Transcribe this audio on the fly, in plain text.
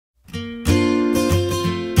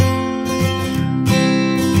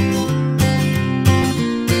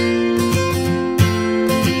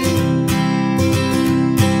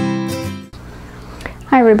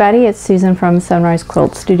everybody, it's Susan from Sunrise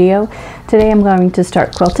Quilt Studio. Today I'm going to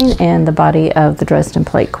start quilting in the body of the Dresden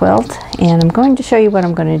Plate quilt, and I'm going to show you what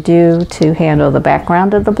I'm going to do to handle the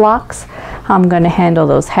background of the blocks, how I'm going to handle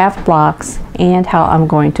those half blocks, and how I'm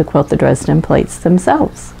going to quilt the Dresden plates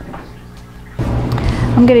themselves.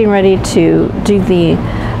 I'm getting ready to do the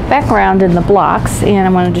background in the blocks, and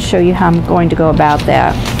I wanted to show you how I'm going to go about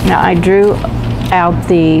that. Now, I drew out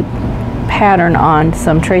the pattern on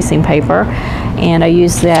some tracing paper, and I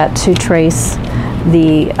used that to trace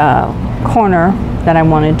the corner that I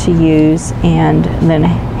wanted to use, and then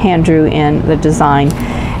hand drew in the design.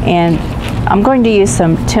 And I'm going to use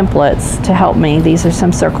some templates to help me. These are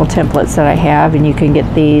some circle templates that I have, and you can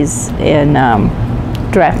get these in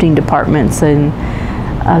drafting departments and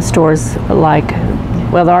stores like,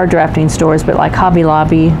 well, there are drafting stores, but like Hobby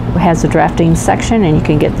Lobby has a drafting section, and you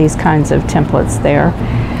can get these kinds of templates there.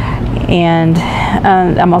 And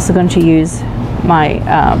I'm also going to use my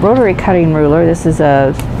rotary cutting ruler. This is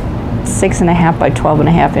a 6.5 by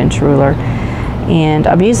 12.5 inch ruler, and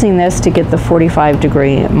I'm using this to get the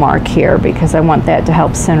 45-degree mark here because I want that to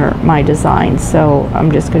help center my design. So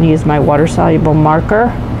I'm just going to use my water-soluble marker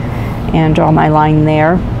and draw my line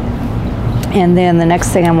there. And then the next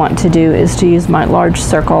thing I want to do is to use my large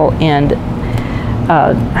circle and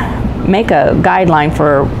make a guideline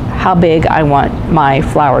for how big I want my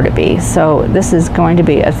flower to be. So this is going to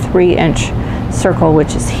be a 3-inch circle,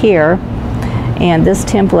 which is here, and this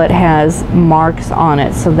template has marks on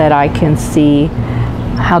it so that I can see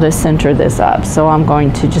how to center this up. So I'm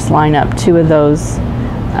going to just line up two of those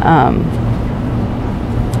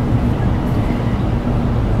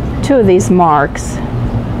these marks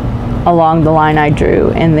along the line I drew,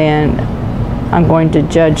 and then I'm going to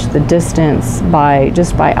judge the distance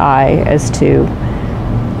just by eye as to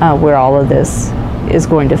where all of this is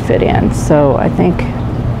going to fit in. So I think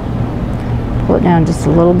pull it down just a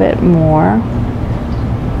little bit more.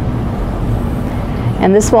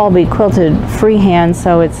 And this will all be quilted freehand,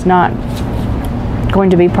 so it's not going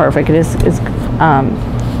to be perfect. It is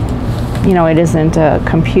you know, it isn't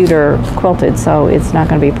computer quilted, so it's not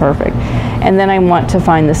going to be perfect. And then I want to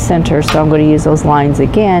find the center, so I'm going to use those lines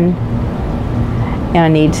again, and I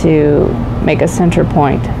need to make a center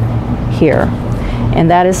point here. And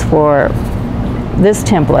that is for this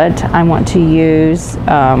template. I want to use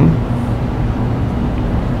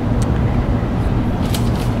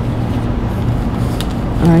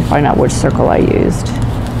let me find out which circle I used.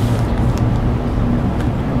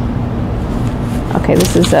 Okay,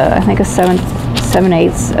 this is I think a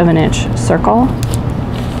 7/8 of an inch circle.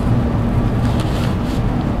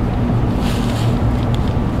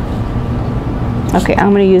 Okay,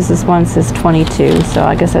 I'm going to use this one. It says 22, so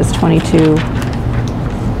I guess that's 22,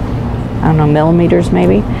 I don't know, millimeters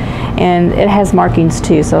maybe. And it has markings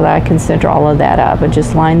too, so that I can center all of that up and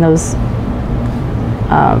just line those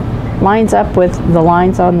lines up with the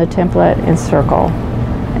lines on the template and circle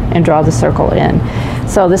and draw the circle in.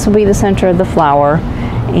 So this will be the center of the flower,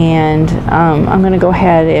 and I'm going to go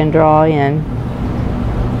ahead and draw in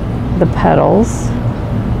the petals.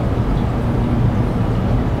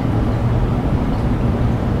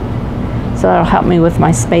 So that'll help me with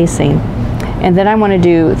my spacing. And then I want to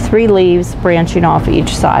do 3 leaves branching off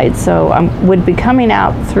each side. So I would be coming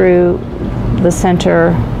out through the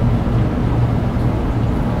center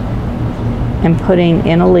and putting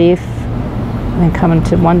in a leaf, and then coming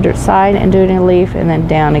to one side and doing a leaf, and then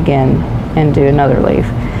down again and do another leaf.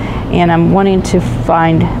 And I'm wanting to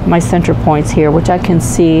find my center points here, which I can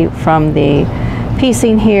see from the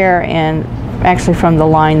piecing here, and actually from the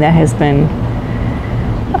line that has been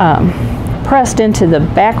pressed into the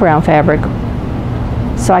background fabric,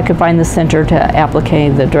 so I could find the center to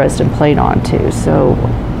applique the Dresden plate onto. So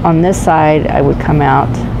on this side I would come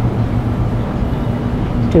out,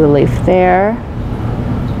 do a leaf there,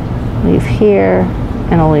 leaf here,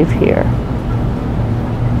 and a leaf here.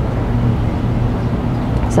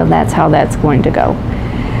 So that's how that's going to go.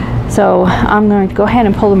 So I'm going to go ahead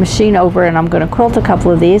and pull the machine over, and I'm going to quilt a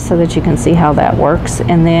couple of these so that you can see how that works,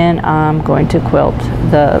 and then I'm going to quilt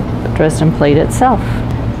the Dresden plate itself.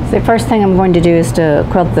 So the first thing I'm going to do is to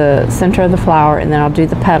quilt the center of the flower, and then I'll do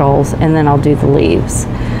the petals, and then I'll do the leaves.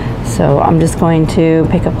 So I'm just going to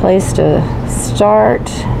pick a place to start,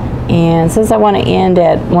 and since I want to end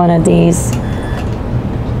at one of these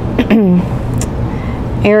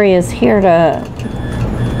areas here to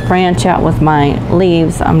branch out with my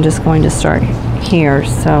leaves, I'm just going to start here.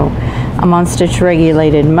 So I'm on stitch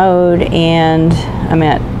regulated mode, and I'm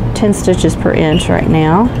at 10 stitches per inch right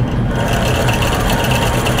now.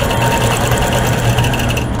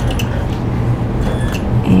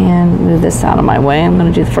 And move this out of my way. I'm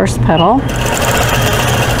going to do the first petal.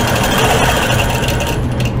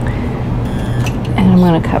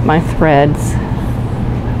 going to cut my threads.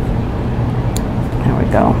 There we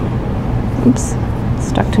go. Oops,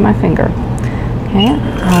 stuck to my finger. Okay,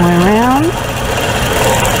 all the way around.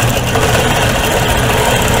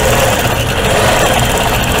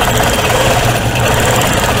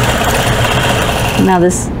 Now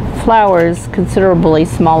this flower is considerably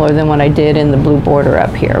smaller than what I did in the blue border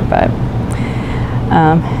up here, but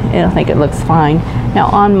I think it looks fine. Now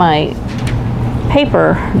on my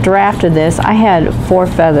paper draft of this, I had 4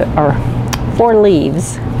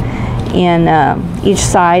 leaves in each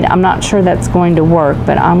side. I'm not sure that's going to work,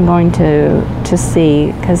 but I'm going to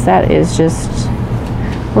see, because that is just,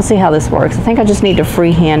 we'll see how this works. I think I just need to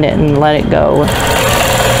freehand it and let it go.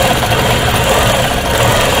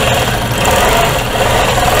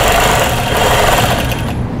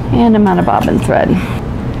 And I'm out of bobbin thread.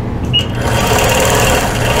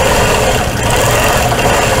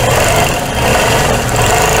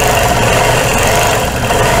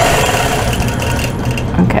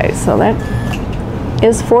 Okay, so that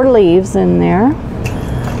is 4 leaves in there.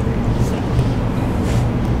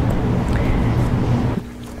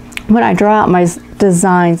 When I draw out my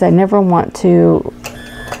designs, I never want to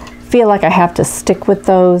feel like I have to stick with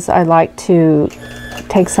those. I like to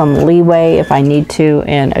take some leeway if I need to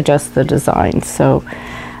and adjust the design. So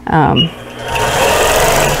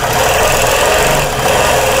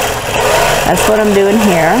that's what I'm doing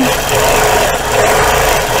here.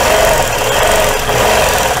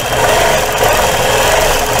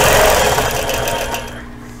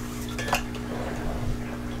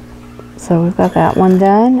 So we've got that one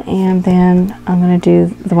done, and then I'm going to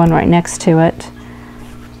do the one right next to it.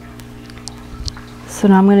 So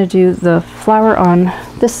now I'm going to do the flower on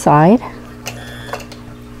this side.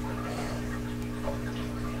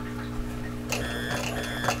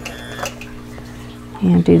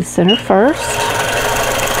 And do the center first.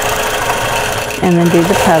 And then do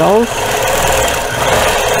the petals.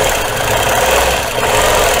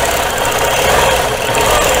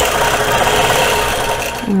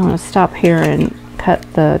 I'm going to stop here and cut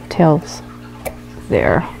the tails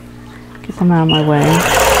there. Get them out of my way.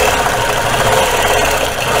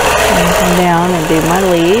 And come down and do my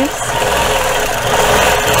leaves.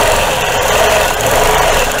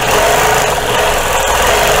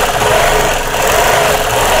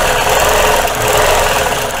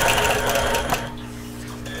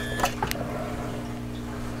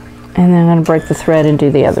 And then I'm going to break the thread and do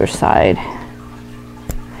the other side.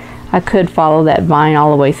 I could follow that vine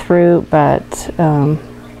all the way through, but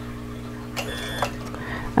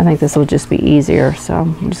I think this will just be easier, so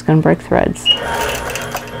I'm just going to break threads.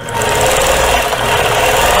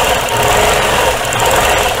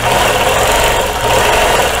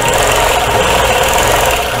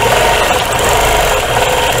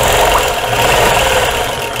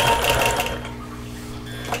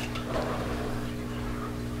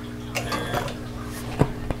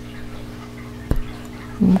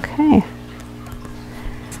 Okay,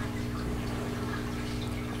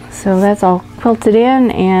 so that's all quilted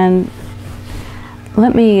in, and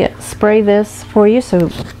let me spray this for you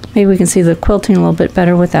so maybe we can see the quilting a little bit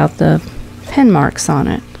better without the pen marks on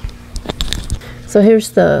it. So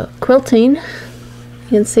here's the quilting. You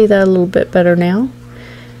can see that a little bit better now,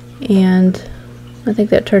 and I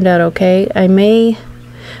think that turned out okay. I may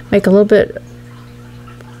make a little bit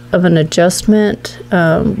of an adjustment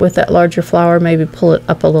with that larger flower, maybe pull it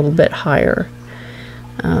up a little bit higher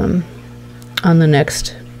on the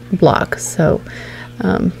next block. So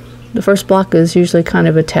the first block is usually kind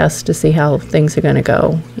of a test to see how things are going to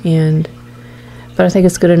go, but I think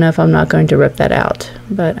it's good enough. I'm not going to rip that out,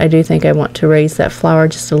 but I do think I want to raise that flower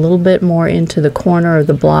just a little bit more into the corner of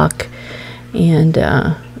the block and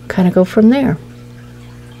kind of go from there.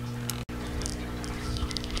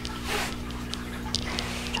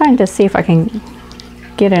 Trying to see if I can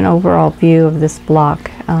get an overall view of this block,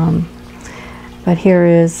 but here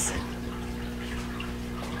is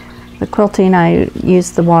the quilting. I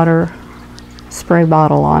used the water spray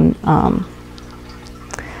bottle on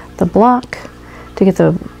the block to get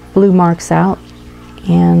the blue marks out,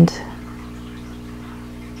 and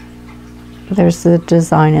there's the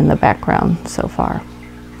design in the background so far,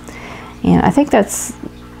 and I think that's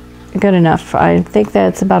good enough. I think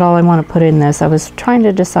that's about all I want to put in this. I was trying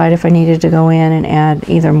to decide if I needed to go in and add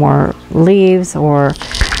either more leaves or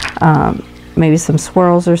maybe some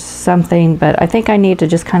swirls or something, but I think I need to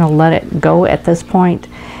just kind of let it go at this point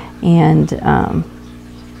and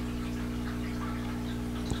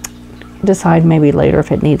decide maybe later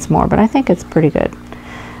if it needs more, but I think it's pretty good.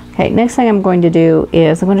 Okay, next thing I'm going to do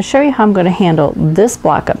is I'm going to show you how I'm going to handle this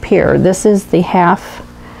block up here. This is the half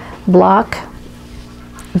block,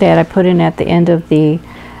 that I put in at the end of the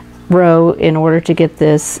row in order to get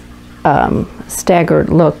this staggered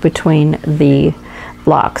look between the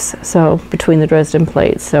blocks, so between the Dresden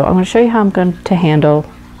plates. So I'm going to show you how I'm going to handle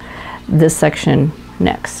this section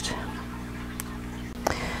next.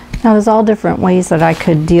 Now there's all different ways that I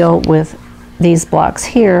could deal with these blocks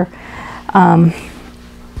here.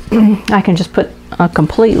 I can just put a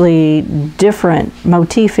completely different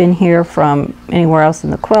motif in here from anywhere else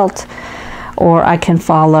in the quilt, or I can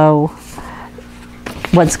follow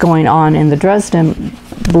what's going on in the Dresden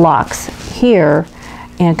blocks here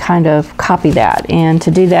and kind of copy that. And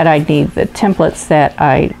to do that, I need the templates that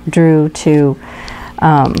I drew to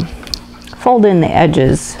fold in the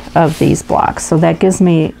edges of these blocks. So that gives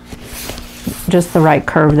me just the right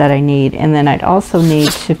curve that I need. And then I'd also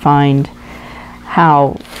need to find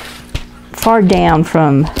how far down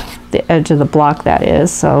from the edge of the block that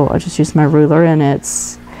is. So I'll just use my ruler, and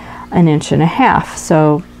it's 1.5 inches.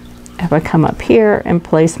 So if I come up here and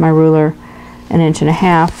place my ruler 1.5 inches,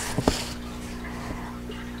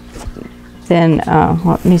 then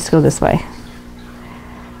well, it needs to go this way.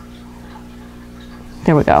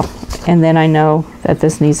 There we go. And then I know that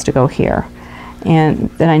this needs to go here, and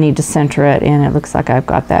then I need to center it, and it looks like I've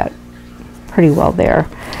got that pretty well there.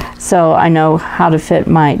 So I know how to fit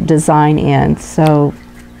my design in. So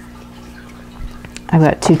I've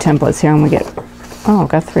got 2 templates here. I'm gonna get, oh, I've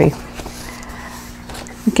got 3.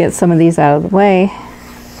 Get some of these out of the way.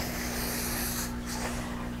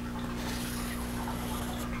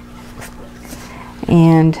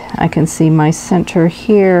 And I can see my center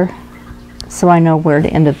here, so I know where to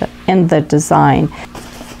end the design.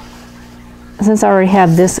 Since I already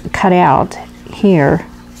have this cut out here,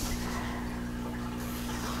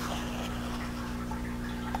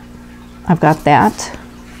 I've got that.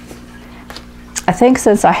 I think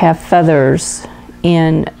since I have feathers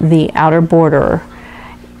in the outer border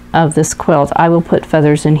of this quilt, I will put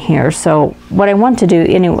feathers in here. So what I want to do,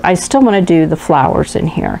 anyway, I still want to do the flowers in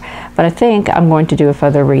here, but I think I'm going to do a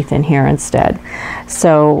feather wreath in here instead.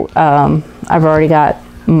 So I've already got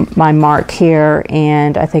my mark here,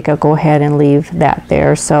 and I think I'll go ahead and leave that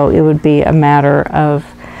there. So it would be a matter of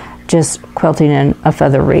just quilting in a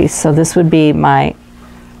feather wreath. So this would be my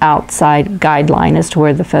outside guideline as to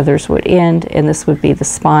where the feathers would end, and this would be the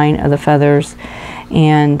spine of the feathers,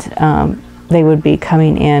 and they would be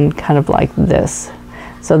coming in kind of like this.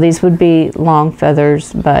 So these would be long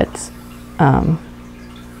feathers, but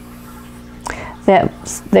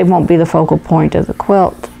they won't be the focal point of the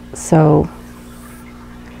quilt, so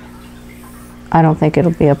I don't think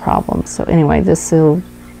it'll be a problem. So anyway, this will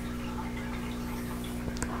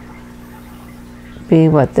be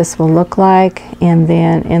what this will look like, and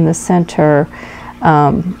then in the center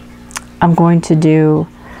I'm going to do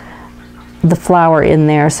the flower in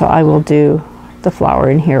there, so I will do the flower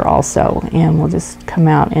in here also, and we'll just come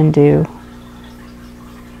out and do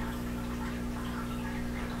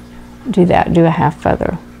that, do a half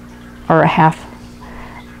feather, or a half,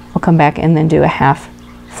 we'll come back and then do a half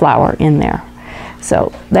flower in there.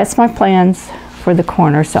 So that's my plans for the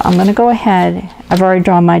corner. So I'm going to go ahead, I've already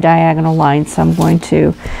drawn my diagonal line, so I'm going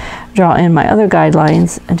to draw in my other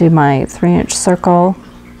guidelines and do my 3-inch circle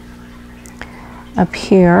up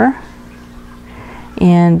here,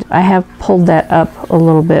 and I have pulled that up a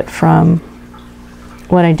little bit from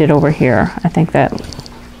what I did over here. I think that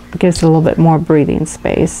gives it a little bit more breathing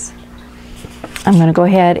space. I'm going to go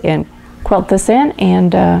ahead and quilt this in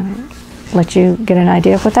and let you get an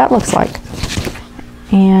idea of what that looks like.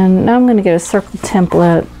 And now I'm going to get a circle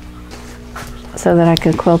template so that I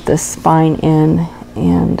can quilt this spine in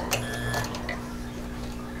and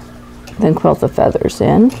then quilt the feathers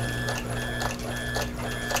in.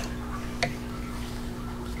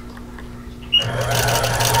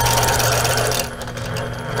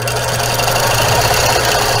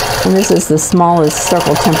 And this is the smallest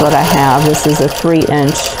circle template I have. This is a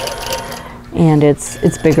 3-inch, and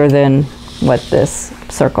it's bigger than what this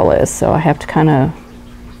circle is, so I have to kind of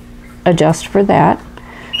adjust for that.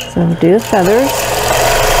 So do the feathers,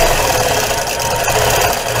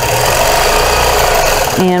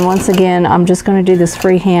 and once again I'm just going to do this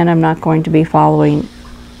freehand. I'm not going to be following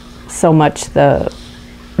so much the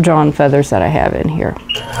drawn feathers that I have in here.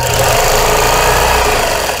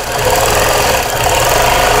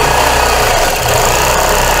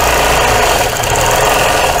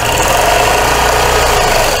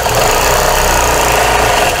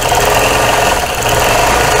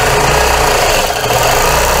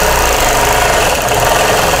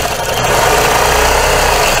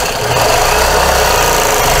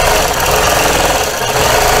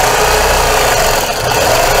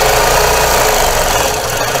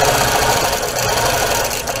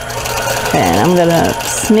 I'm gonna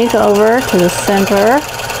sneak over to the center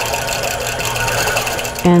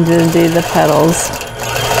and then do the petals.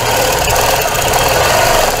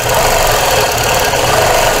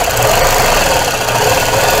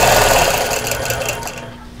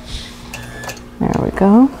 There we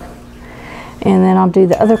go. And then I'll do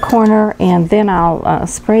the other corner, and then I'll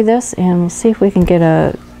spray this, and we'll see if we can get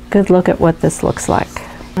a good look at what this looks like.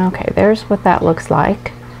 Okay, there's what that looks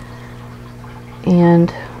like.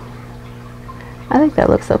 And I think that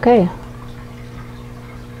looks okay.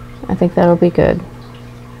 I think that'll be good.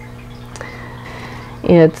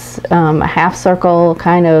 It's a half circle,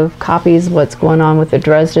 kind of copies what's going on with the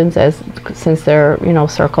Dresdens, since they're, you know,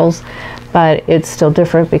 circles, but it's still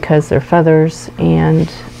different because they're feathers,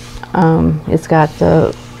 and it's got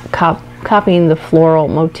the copying the floral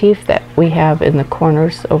motif that we have in the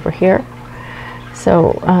corners over here.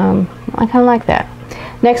 So I kind of like that.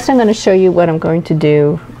 Next, I'm going to show you what I'm going to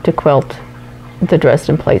do to quilt the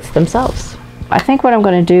Dresden plates themselves. I think what I'm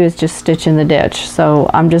going to do is just stitch in the ditch. So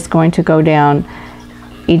I'm just going to go down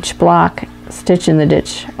each block, stitch in the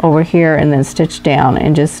ditch over here, and then stitch down,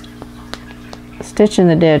 and just stitch in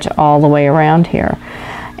the ditch all the way around here.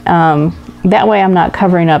 That way I'm not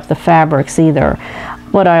covering up the fabrics either.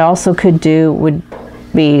 What I also could do would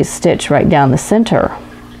be stitch right down the center,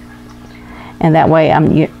 and that way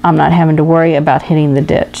I'm not having to worry about hitting the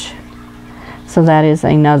ditch. So that is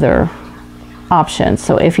another option.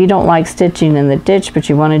 So if you don't like stitching in the ditch, but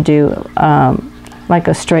you want to do like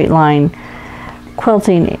a straight line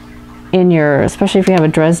quilting in your, especially if you have a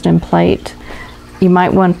Dresden plate, you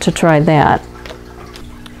might want to try that.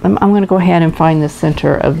 I'm going to go ahead and find the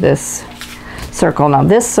center of this circle. Now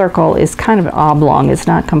this circle is kind of oblong, it's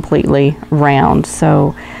not completely round,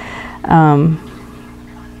 so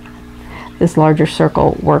this larger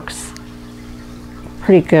circle works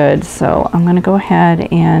pretty good. So I'm going to go ahead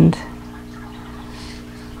and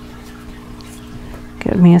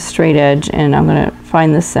get me a straight edge, and I'm going to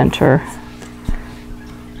find the center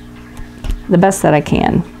the best that I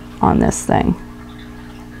can on this thing.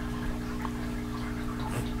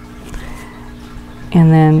 And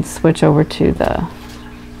then switch over to the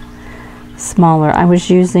smaller. I was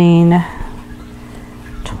using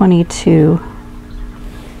 22.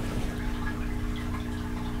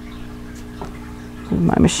 Move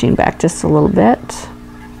my machine back just a little bit.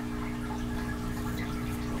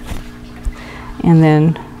 And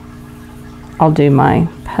then I'll do my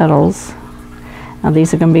petals. Now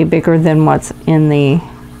these are going to be bigger than what's in the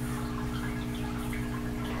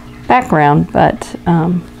background, but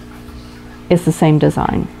it's the same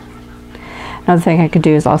design. Another thing I could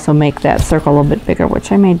do is also make that circle a little bit bigger,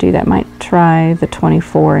 which I may do that. Might try the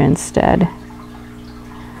 24 instead,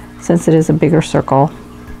 since it is a bigger circle.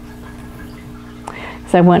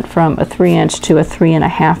 So I went from a 3-inch to a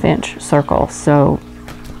 3.5-inch circle, so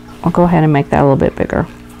I'll go ahead and make that a little bit bigger.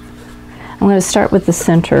 I'm going to start with the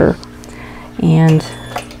center and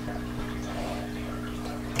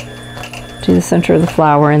do the center of the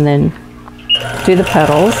flower, and then do the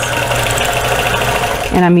petals.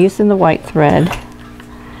 And I'm using the white thread.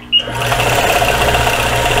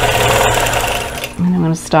 And I'm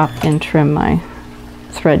going to stop and trim my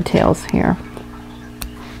thread tails here.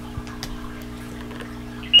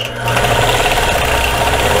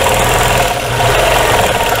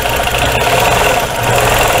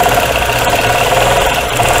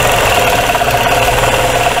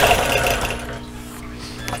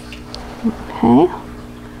 Okay.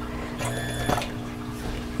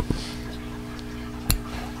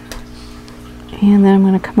 And then I'm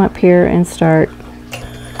going to come up here and start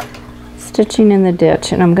stitching in the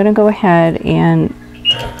ditch, and I'm going to go ahead and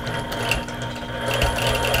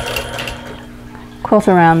quilt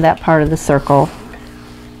around that part of the circle.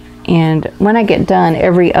 And when I get done,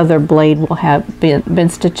 every other blade will have been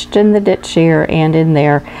stitched in the ditch here and in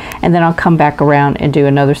there, and then I'll come back around and do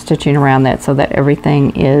another stitching around that so that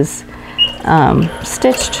everything is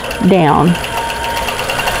stitched down.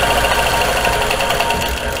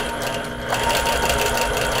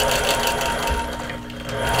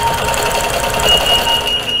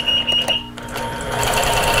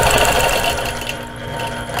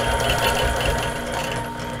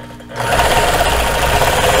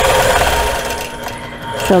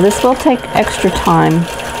 So this will take extra time.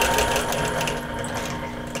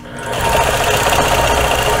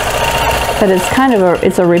 But it's kind of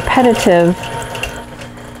it's a repetitive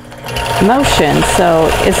motion, so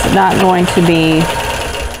it's not going to be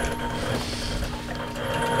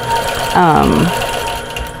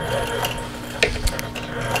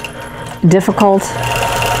difficult.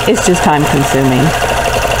 It's just time consuming.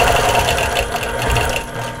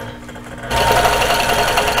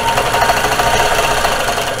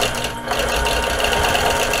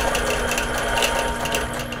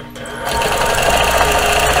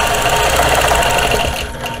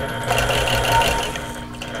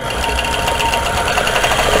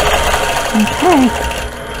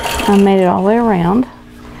 I made it all the way around,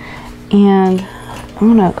 and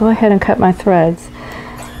I'm gonna go ahead and cut my threads.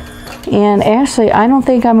 And actually, I don't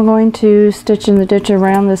think I'm going to stitch in the ditch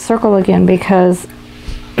around this circle again, because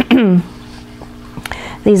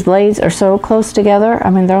these blades are so close together. I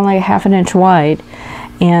mean, they're only 1/2 inch wide,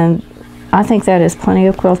 and I think that is plenty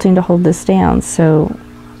of quilting to hold this down. So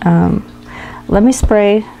let me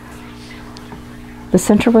spray the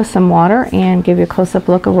center with some water and give you a close-up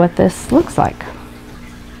look of what this looks like.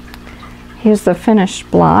 Here's the finished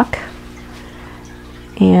block,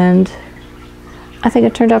 and I think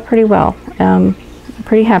it turned out pretty well. I'm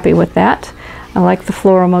pretty happy with that. I like the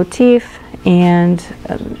floral motif, and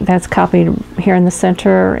that's copied here in the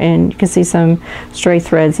center, and you can see some stray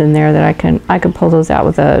threads in there that I can pull those out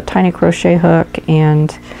with a tiny crochet hook,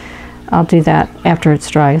 and I'll do that after it's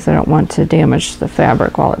dry because I don't want to damage the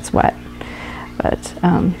fabric while it's wet. But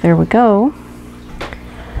there we go.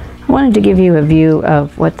 I wanted to give you a view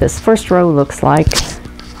of what this first row looks like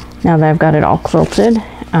now that I've got it all quilted.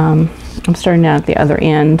 I'm starting out at the other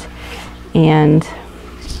end, and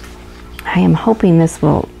I am hoping this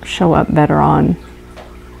will show up better on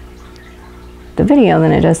the video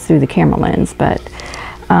than it does through the camera lens. But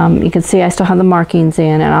you can see I still have the markings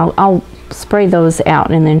in, and I'll spray those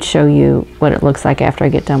out and then show you what it looks like after I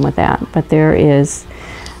get done with that. But there is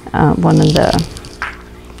one of the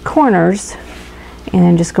corners, and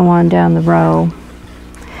then just go on down the row,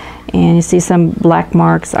 and you see some black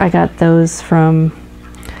marks. I got those from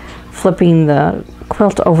flipping the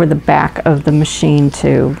quilt over the back of the machine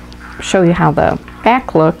to show you how the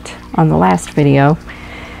back looked on the last video,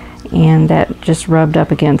 and that just rubbed up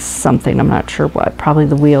against something. I'm not sure what, probably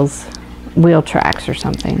the wheel tracks or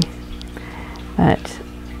something, but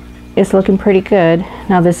it's looking pretty good.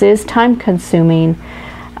 Now this is time consuming.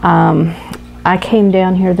 I came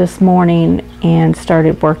down here this morning and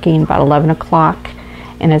started working about 11 o'clock,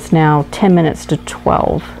 and it's now 10 minutes to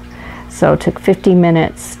 12. So it took 50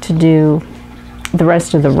 minutes to do the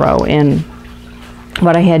rest of the row. And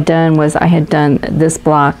what I had done was I had done this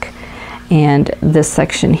block and this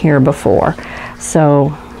section here before. So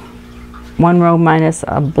one row minus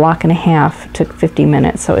a block and a half took 50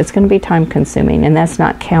 minutes. So it's going to be time consuming, and that's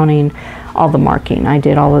not counting all the marking. I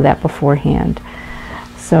did all of that beforehand.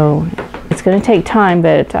 So it's going to take time,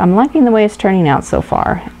 but I'm liking the way it's turning out so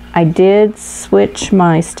far. I did switch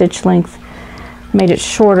my stitch length, made it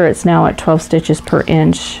shorter. It's now at 12 stitches per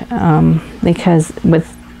inch, because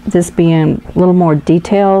with this being a little more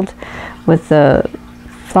detailed with the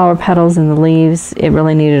flower petals and the leaves, it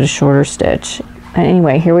really needed a shorter stitch.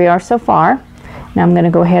 Anyway, here we are so far. Now I'm going to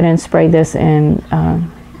go ahead and spray this and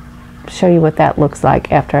show you what that looks like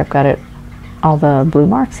after I've got all the blue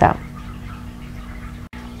marks out.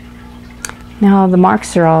 Now the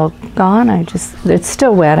marks are all gone. It's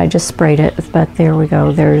still wet, I just sprayed it, but there we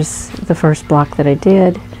go. There's the first block that I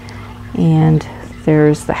did, and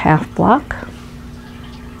there's the half block.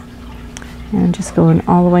 And just going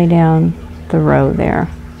all the way down the row there.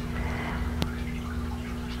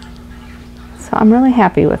 So I'm really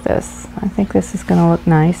happy with this. I think this is going to look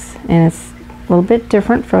nice, and it's a little bit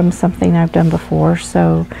different from something I've done before,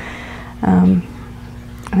 so I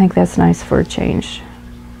think that's nice for a change.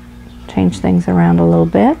 Change things around a little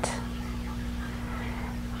bit.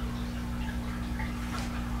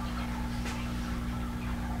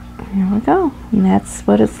 There we go, and that's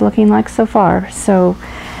what it's looking like so far. So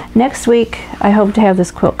next week I hope to have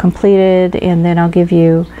this quilt completed, and then I'll give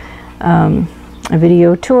you a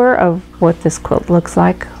video tour of what this quilt looks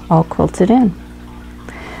like all quilted in.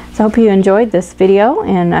 So I hope you enjoyed this video,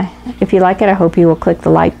 and if you like it, I hope you will click the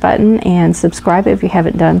like button and subscribe if you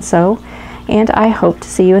haven't done so. And I hope to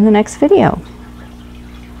see you in the next video.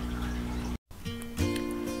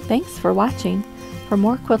 Thanks for watching. For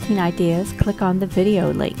more quilting ideas, click on the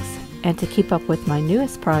video links. And to keep up with my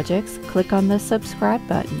newest projects, click on the subscribe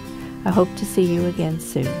button. I hope to see you again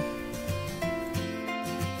soon.